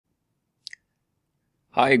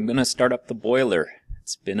Hi, I'm going to start up the boiler.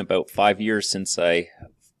 It's been about 5 years since I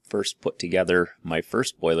first put together my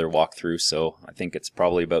first boiler walkthrough, so I think it's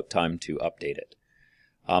probably about time to update it.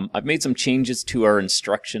 I've made some changes to our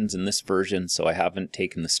instructions in this version, so I haven't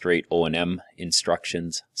taken the straight O&M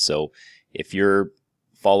instructions. So if you're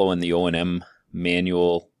following the O&M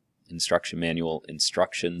manual, instruction manual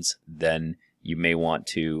instructions, then you may want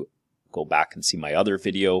to go back and see my other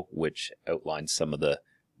video, which outlines some of the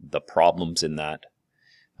problems in that.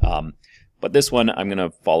 But this one, I'm going to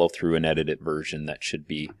follow through an edited version that should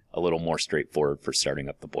be a little more straightforward for starting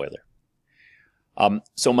up the boiler.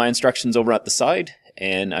 So my instructions over at the side,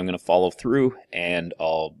 and I'm going to follow through and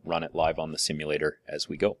I'll run it live on the simulator as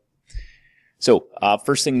we go. So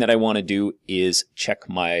first thing that I want to do is check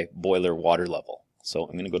my boiler water level. So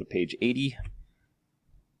I'm going to go to page 80,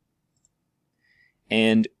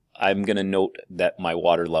 and I'm going to note that my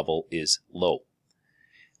water level is low.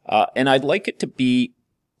 And I'd like it to be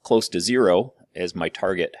close to 0 as my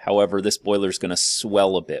target. However, this boiler is going to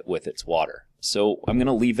swell a bit with its water. So I'm going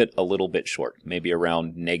to leave it a little bit short, maybe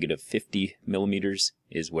around -50 millimeters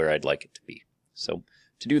is where I'd like it to be. So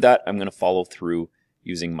to do that, I'm going to follow through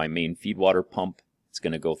using my main feed water pump. It's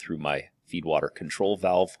going to go through my feed water control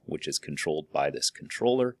valve, which is controlled by this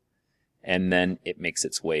controller, and then it makes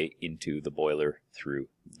its way into the boiler through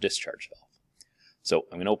the discharge valve. So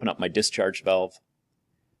I'm going to open up my discharge valve.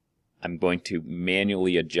 I'm going to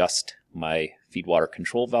manually adjust my feed water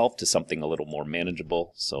control valve to something a little more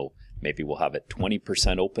manageable. So maybe we'll have it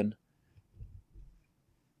 20% open.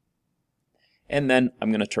 And then I'm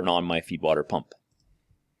going to turn on my feed water pump.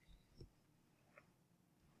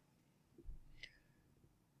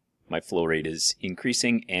 My flow rate is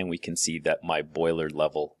increasing, and we can see that my boiler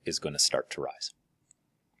level is going to start to rise.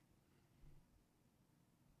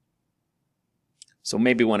 So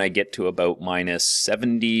maybe when I get to about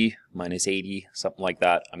 -70, -80, something like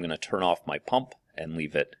that, I'm going to turn off my pump and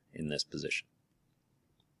leave it in this position.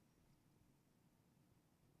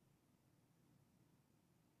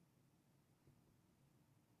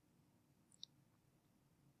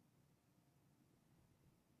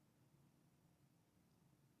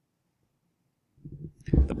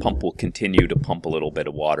 The pump will continue to pump a little bit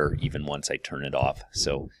of water even once I turn it off,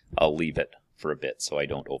 so I'll leave it for a bit so I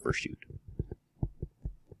don't overshoot.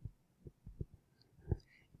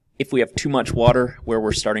 If we have too much water where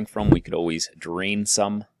we're starting from, we could always drain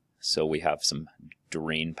some. So we have some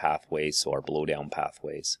drain pathways, so our blowdown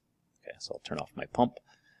pathways. Okay, so I'll turn off my pump.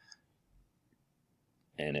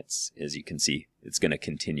 And it's, as you can see, it's going to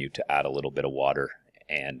continue to add a little bit of water,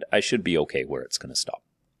 and I should be okay where it's going to stop.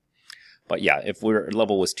 But yeah, if our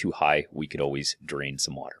level was too high, we could always drain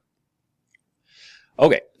some water.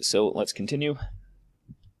 Okay, so let's continue.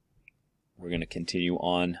 We're going to continue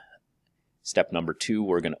on. Step number 2,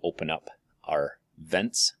 we're going to open up our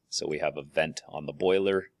vents. So we have a vent on the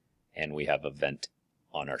boiler, and we have a vent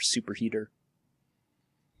on our superheater.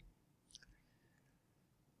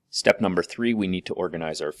 Step number 3, we need to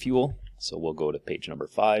organize our fuel. So we'll go to page number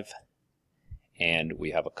 5, and we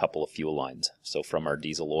have a couple of fuel lines. So from our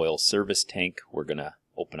diesel oil service tank, we're going to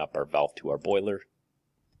open up our valve to our boiler.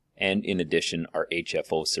 And in addition, our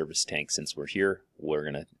HFO service tank, since we're here, we're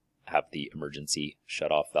going to have the emergency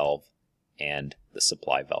shutoff valve and the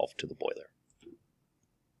supply valve to the boiler.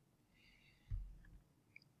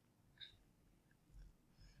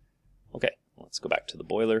 Okay, let's go back to the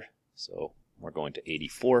boiler. So we're going to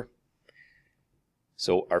 84.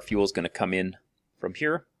 So our fuel is going to come in from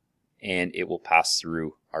here, and it will pass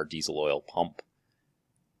through our diesel oil pump,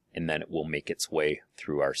 and then it will make its way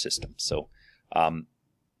through our system. So I'm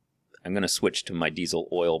going to switch to my diesel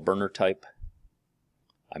oil burner type.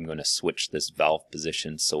 I'm going to switch this valve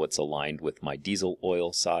position so it's aligned with my diesel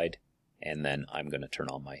oil side, and then I'm going to turn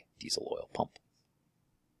on my diesel oil pump.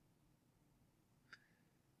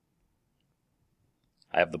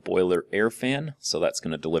 I have the boiler air fan, so that's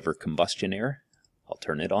going to deliver combustion air. I'll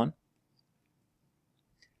turn it on.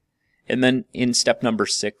 And then in step number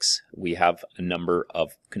 6, we have a number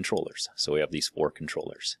of controllers. So we have these 4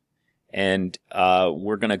 controllers. And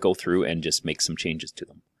we're going to go through and just make some changes to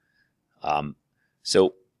them.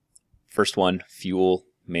 So first one, fuel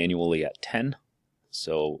manually at 10.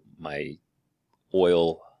 So my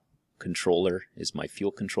oil controller is my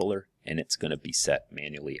fuel controller, and it's going to be set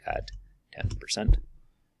manually at 10%.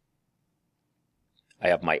 I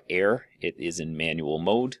have my air. It is in manual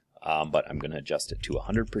mode, but I'm going to adjust it to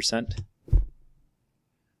 100%.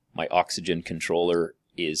 My oxygen controller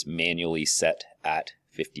is manually set at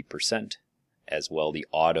 50%. As well, the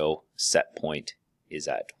auto set point is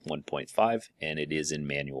at 1.5, and it is in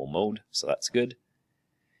manual mode, so that's good.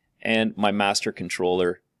 And my master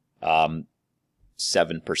controller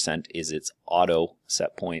 7% is its auto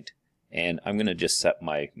set point, and I'm going to just set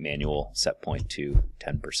my manual set point to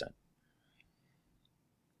 10%.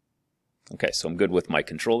 Okay, so I'm good with my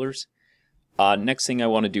controllers. Next thing I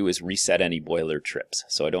want to do is reset any boiler trips.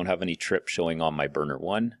 So I don't have any trip showing on my burner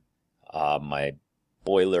 1. My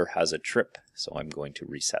boiler has a trip, so I'm going to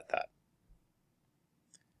reset that.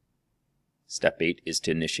 Step 8 is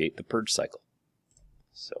to initiate the purge cycle.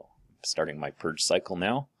 So I'm starting my purge cycle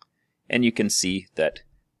now, and you can see that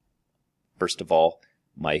first of all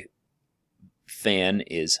my fan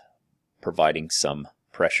is providing some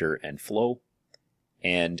pressure and flow,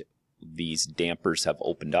 and these dampers have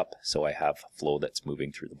opened up, so I have flow that's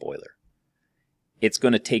moving through the boiler. It's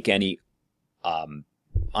going to take any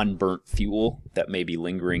unburnt fuel that may be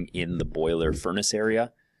lingering in the boiler furnace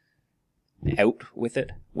area out with it,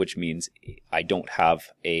 which means I don't have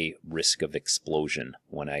a risk of explosion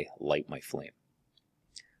when I light my flame.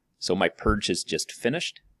 So my purge is just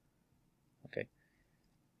finished. Okay.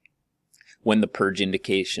 When the purge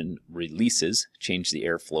indication releases, change the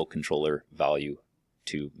airflow controller value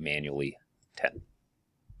to manually 10.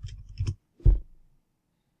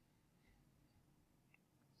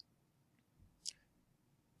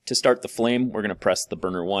 To start the flame, we're going to press the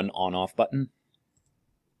burner 1 on-off button.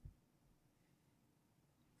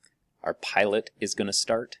 Our pilot is going to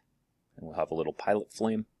start, and we'll have a little pilot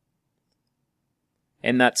flame.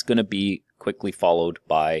 And that's going to be quickly followed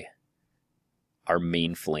by our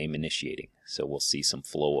main flame initiating. So we'll see some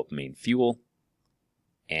flow of main fuel,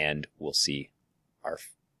 and we'll see our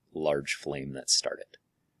large flame that started.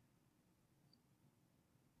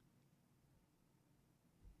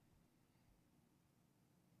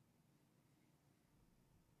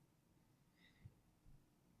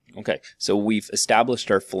 Okay, so we've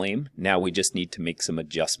established our flame. Now we just need to make some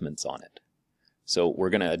adjustments on it. So we're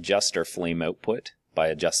going to adjust our flame output by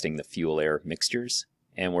adjusting the fuel-air mixtures,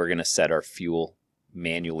 and we're going to set our fuel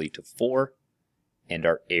manually to 4 and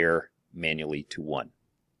our air manually to 1.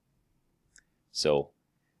 So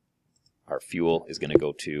our fuel is going to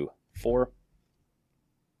go to 4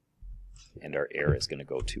 and our air is going to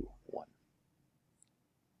go to 1.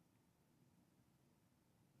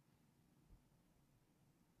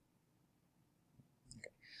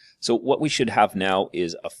 So what we should have now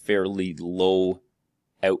is a fairly low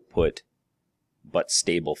output but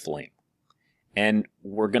stable flame. And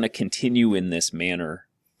we're going to continue in this manner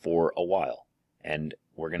for a while. And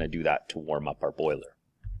we're going to do that to warm up our boiler.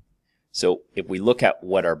 So if we look at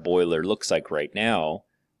what our boiler looks like right now,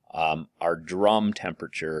 our drum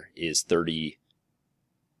temperature is 30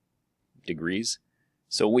 degrees.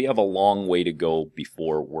 So we have a long way to go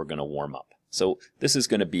before we're going to warm up. So this is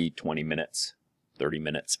going to be 20 minutes. 30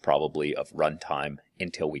 minutes probably of runtime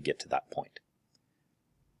until we get to that point.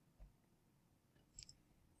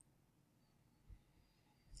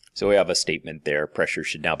 So we have a statement there, pressure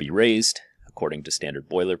should now be raised according to standard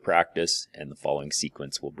boiler practice, and the following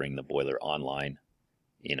sequence will bring the boiler online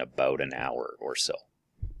in about an hour or so.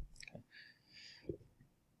 Okay.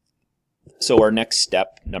 So our next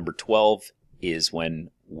step, number 12, is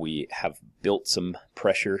when we have built some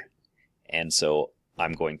pressure, and so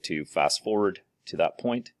I'm going to fast forward to that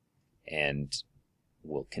point, and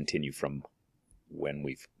we'll continue from when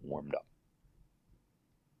we've warmed up.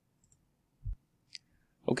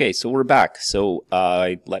 Okay, so we're back. So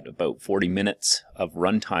I let about 40 minutes of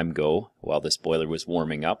runtime go while this boiler was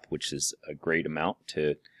warming up, which is a great amount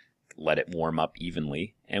to let it warm up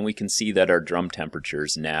evenly. And we can see that our drum temperature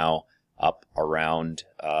is now up around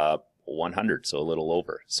 100, so a little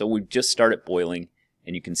over. So we've just started boiling,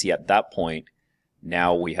 and you can see at that point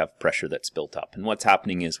now we have pressure that's built up. And what's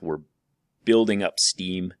happening is we're building up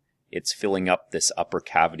steam. It's filling up this upper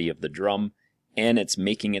cavity of the drum, and it's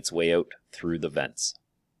making its way out through the vents.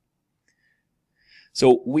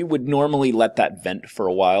 So we would normally let that vent for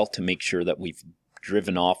a while to make sure that we've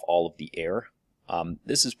driven off all of the air.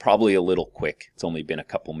 This is probably a little quick. It's only been a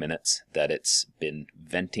couple minutes that it's been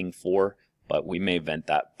venting for, but we may vent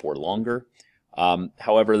that for longer.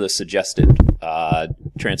 However, the suggested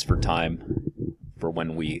transfer time for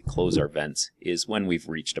when we close our vents is when we've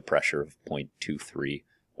reached a pressure of 0.23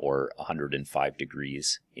 or 105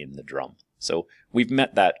 degrees in the drum. So we've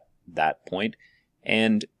met that point,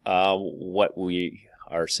 and what we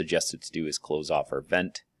are suggested to do is close off our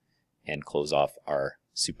vent and close off our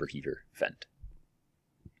superheater vent.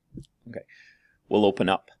 Okay, we'll open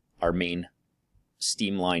up our main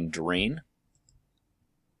steam line drain.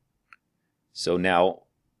 So now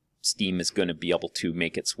steam is going to be able to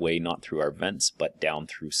make its way not through our vents, but down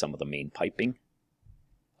through some of the main piping.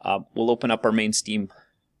 We'll open up our main steam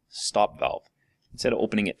stop valve. Instead of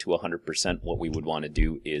opening it to 100%, what we would want to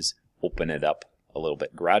do is open it up a little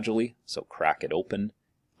bit gradually, so crack it open,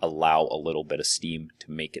 allow a little bit of steam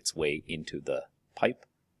to make its way into the pipe.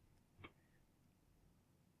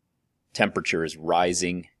 Temperature is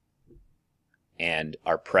rising and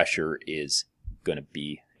our pressure is going to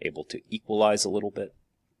be able to equalize a little bit.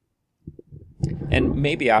 And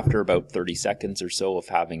maybe after about 30 seconds or so of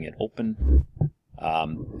having it open,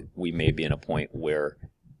 we may be in a point where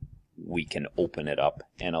we can open it up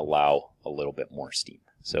and allow a little bit more steam.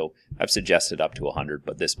 So I've suggested up to 100,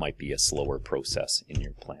 but this might be a slower process in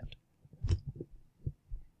your plant.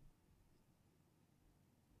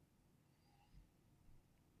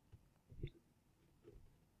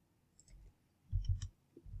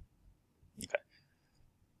 Okay.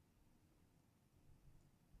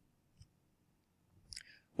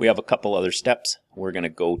 We have a couple other steps. We're going to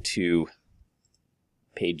go to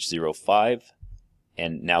page 05,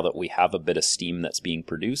 and now that we have a bit of steam that's being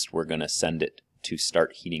produced, we're going to send it to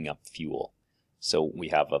start heating up fuel. So we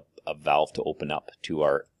have a valve to open up to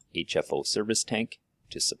our HFO service tank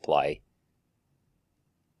to supply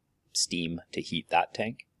steam to heat that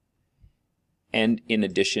tank. And in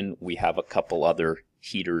addition, we have a couple other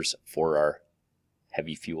heaters for our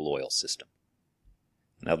heavy fuel oil system.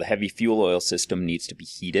 Now the heavy fuel oil system needs to be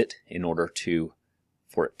heated in order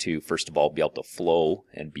for it to, first of all, be able to flow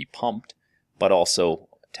and be pumped, but also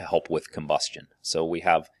to help with combustion. So we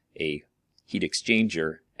have a heat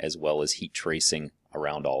exchanger as well as heat tracing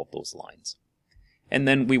around all of those lines. And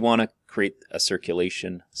then we want to create a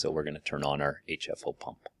circulation, so we're going to turn on our HFO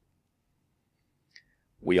pump.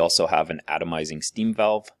 We also have an atomizing steam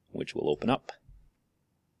valve, which will open up.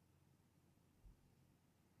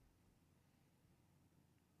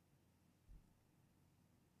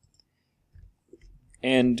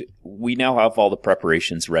 And we now have all the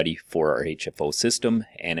preparations ready for our HFO system,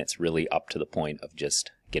 and it's really up to the point of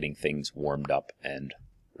just getting things warmed up and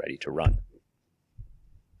ready to run.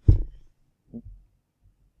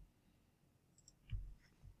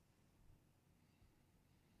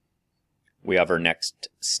 We have our next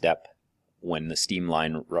step. When the steam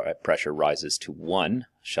line pressure rises to 1,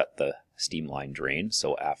 shut the steam line drain.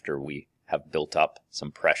 So after we have built up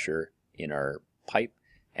some pressure in our pipe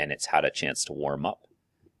and it's had a chance to warm up,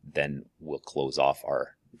 then we'll close off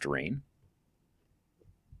our drain.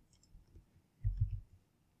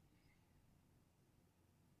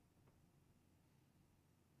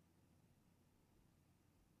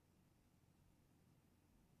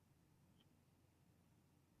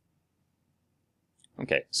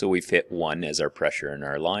 Okay, so we've hit 1 as our pressure in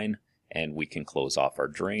our line, and we can close off our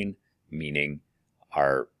drain, meaning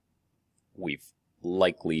we've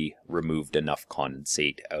likely removed enough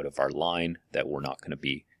condensate out of our line that we're not going to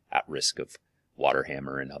be at risk of water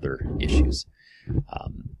hammer and other issues.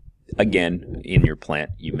 Again, in your plant,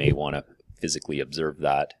 you may want to physically observe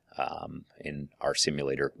that. In our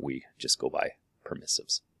simulator, we just go by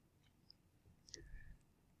permissives.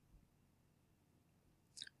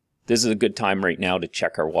 This is a good time right now to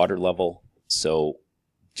check our water level. So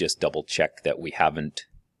just double check that we haven't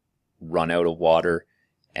run out of water.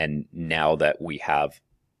 And now that we have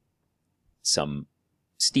some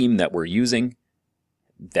steam that we're using,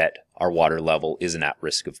 that our water level isn't at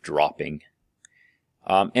risk of dropping.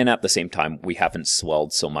 And at the same time, we haven't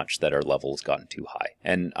swelled so much that our level has gotten too high.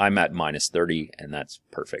 And I'm at -30, and that's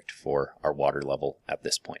perfect for our water level at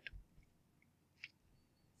this point.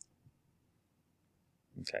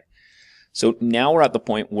 Okay, so now we're at the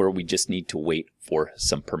point where we just need to wait for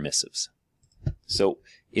some permissives. So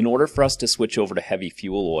in order for us to switch over to heavy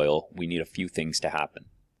fuel oil, we need a few things to happen.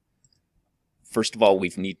 First of all,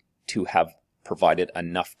 we need to have provided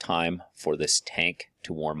enough time for this tank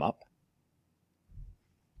to warm up.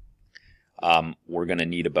 We're going to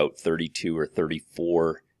need about 32 or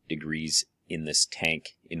 34 degrees in this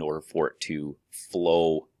tank in order for it to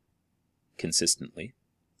flow consistently.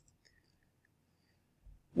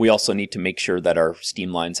 We also need to make sure that our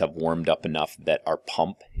steam lines have warmed up enough that our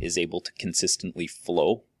pump is able to consistently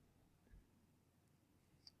flow.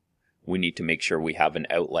 We need to make sure we have an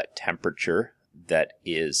outlet temperature that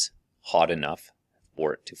is hot enough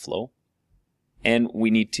for it to flow. And we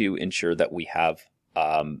need to ensure that we have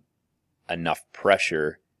enough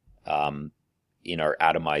pressure in our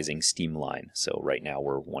atomizing steam line. So right now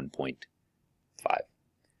we're 1.5.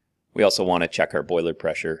 We also want to check our boiler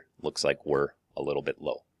pressure. Looks like we're a little bit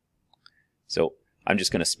low. So I'm just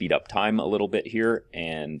going to speed up time a little bit here,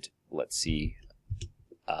 and let's see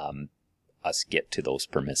us get to those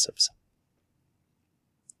permissives.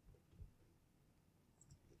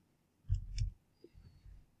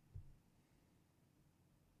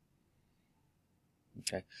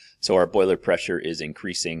 Okay, so our boiler pressure is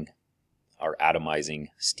increasing. Our atomizing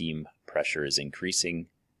steam pressure is increasing.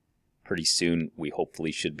 Pretty soon we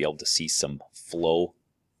hopefully should be able to see some flow.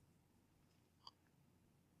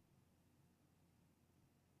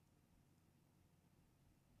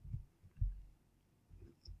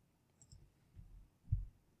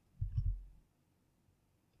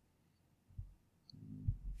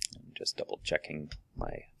 I'm just double checking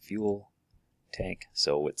my fuel tank,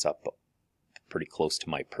 so it's up pretty close to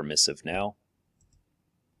my permissive now.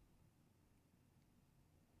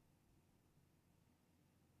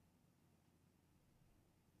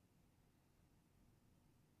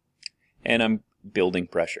 And I'm building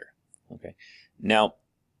pressure. Okay. Now,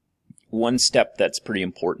 one step that's pretty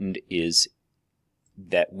important is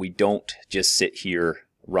that we don't just sit here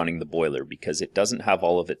running the boiler, because it doesn't have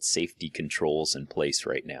all of its safety controls in place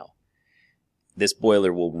right now. This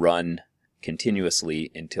boiler will run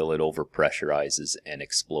continuously until it overpressurizes and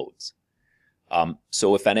explodes.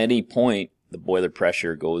 So if at any point the boiler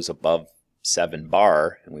pressure goes above 7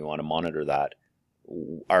 bar, and we want to monitor that,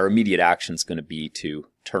 our immediate action is going to be to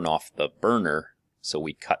turn off the burner so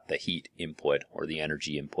we cut the heat input or the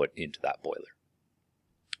energy input into that boiler.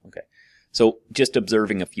 Okay, so just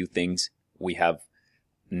observing a few things. We have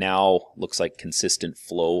now, looks like, consistent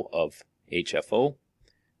flow of HFO.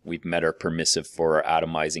 We've met our permissive for our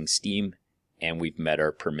atomizing steam, and we've met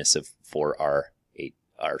our permissive for our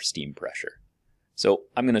steam pressure. So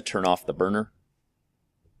I'm going to turn off the burner.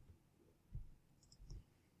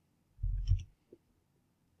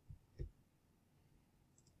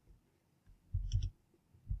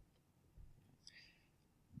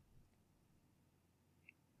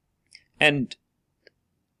 And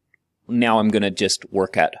now I'm going to just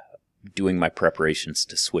work at doing my preparations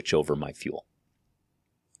to switch over my fuel.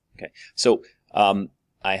 Okay, so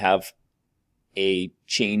I have a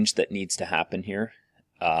change that needs to happen here.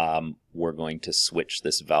 We're going to switch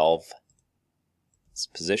this valve's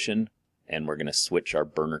position, and we're going to switch our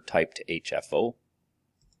burner type to HFO.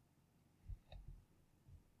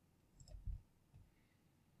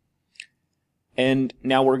 And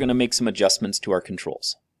now we're going to make some adjustments to our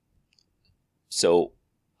controls. So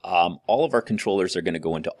all of our controllers are going to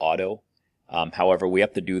go into auto. However, we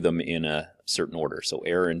have to do them in a certain order. So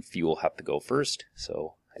air and fuel have to go first.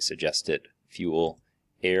 So I suggested fuel,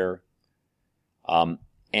 air.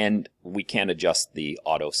 And we can adjust the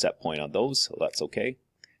auto set point on those, so that's okay.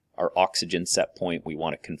 Our oxygen set point we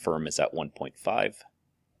want to confirm is at 1.5.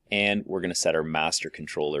 And we're going to set our master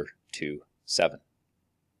controller to 7.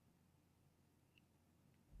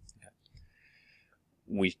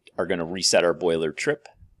 We are going to reset our boiler trip,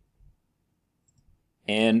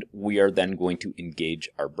 and we are then going to engage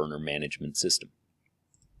our burner management system.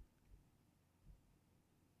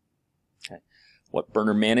 Okay. What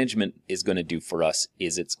burner management is going to do for us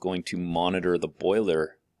is it's going to monitor the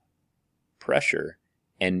boiler pressure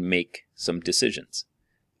and make some decisions.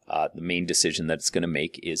 The main decision that it's going to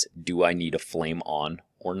make is, do I need a flame on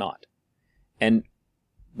or not? And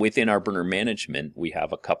within our burner management, we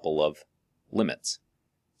have a couple of limits.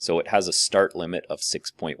 So it has a start limit of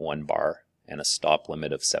 6.1 bar and a stop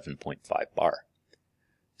limit of 7.5 bar.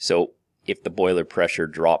 So if the boiler pressure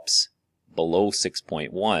drops below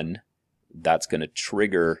 6.1, that's going to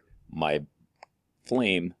trigger my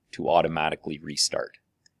flame to automatically restart.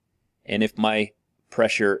 And if my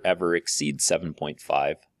pressure ever exceeds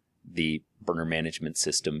 7.5, the burner management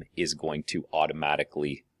system is going to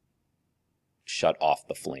automatically shut off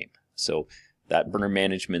the flame. So that burner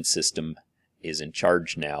management system is in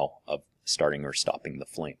charge now of starting or stopping the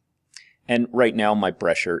flame. And right now my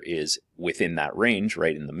pressure is within that range,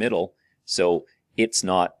 right in the middle, so it's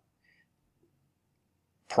not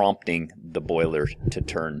prompting the boiler to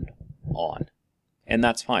turn on. And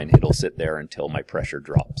that's fine, it'll sit there until my pressure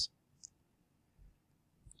drops.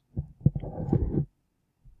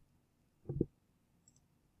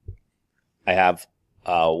 I have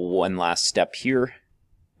one last step here,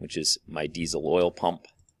 which is my diesel oil pump.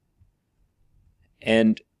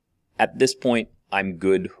 And at this point, I'm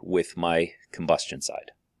good with my combustion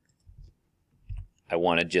side. I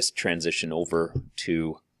want to just transition over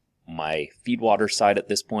to my feed water side at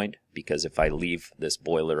this point, because if I leave this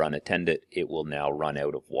boiler unattended, it will now run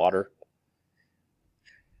out of water.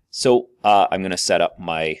 So I'm going to set up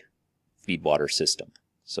my feed water system.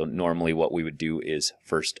 So normally what we would do is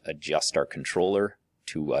first adjust our controller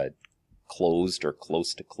to a closed or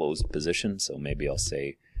close to closed position. So maybe I'll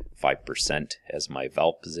say 5% as my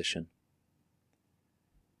valve position.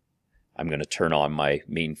 I'm going to turn on my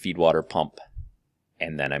main feed water pump,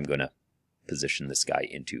 and then I'm going to position this guy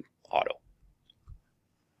into auto.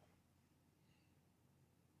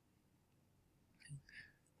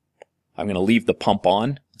 I'm going to leave the pump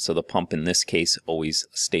on, so the pump in this case always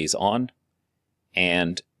stays on,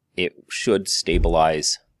 and it should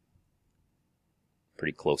stabilize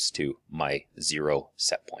pretty close to my 0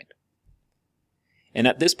 set point. And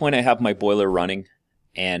at this point I have my boiler running,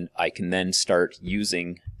 and I can then start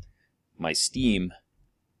using my steam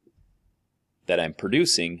that I'm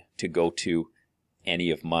producing to go to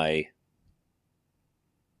any of my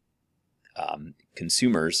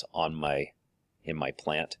consumers in my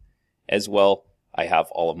plant. As well, I have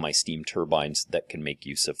all of my steam turbines that can make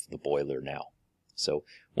use of the boiler now. So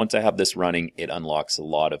once I have this running, it unlocks a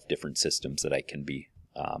lot of different systems that I can be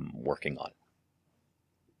working on.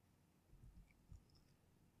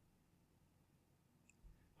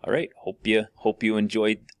 All right, hope you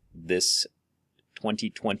enjoyed this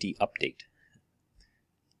 2020 update.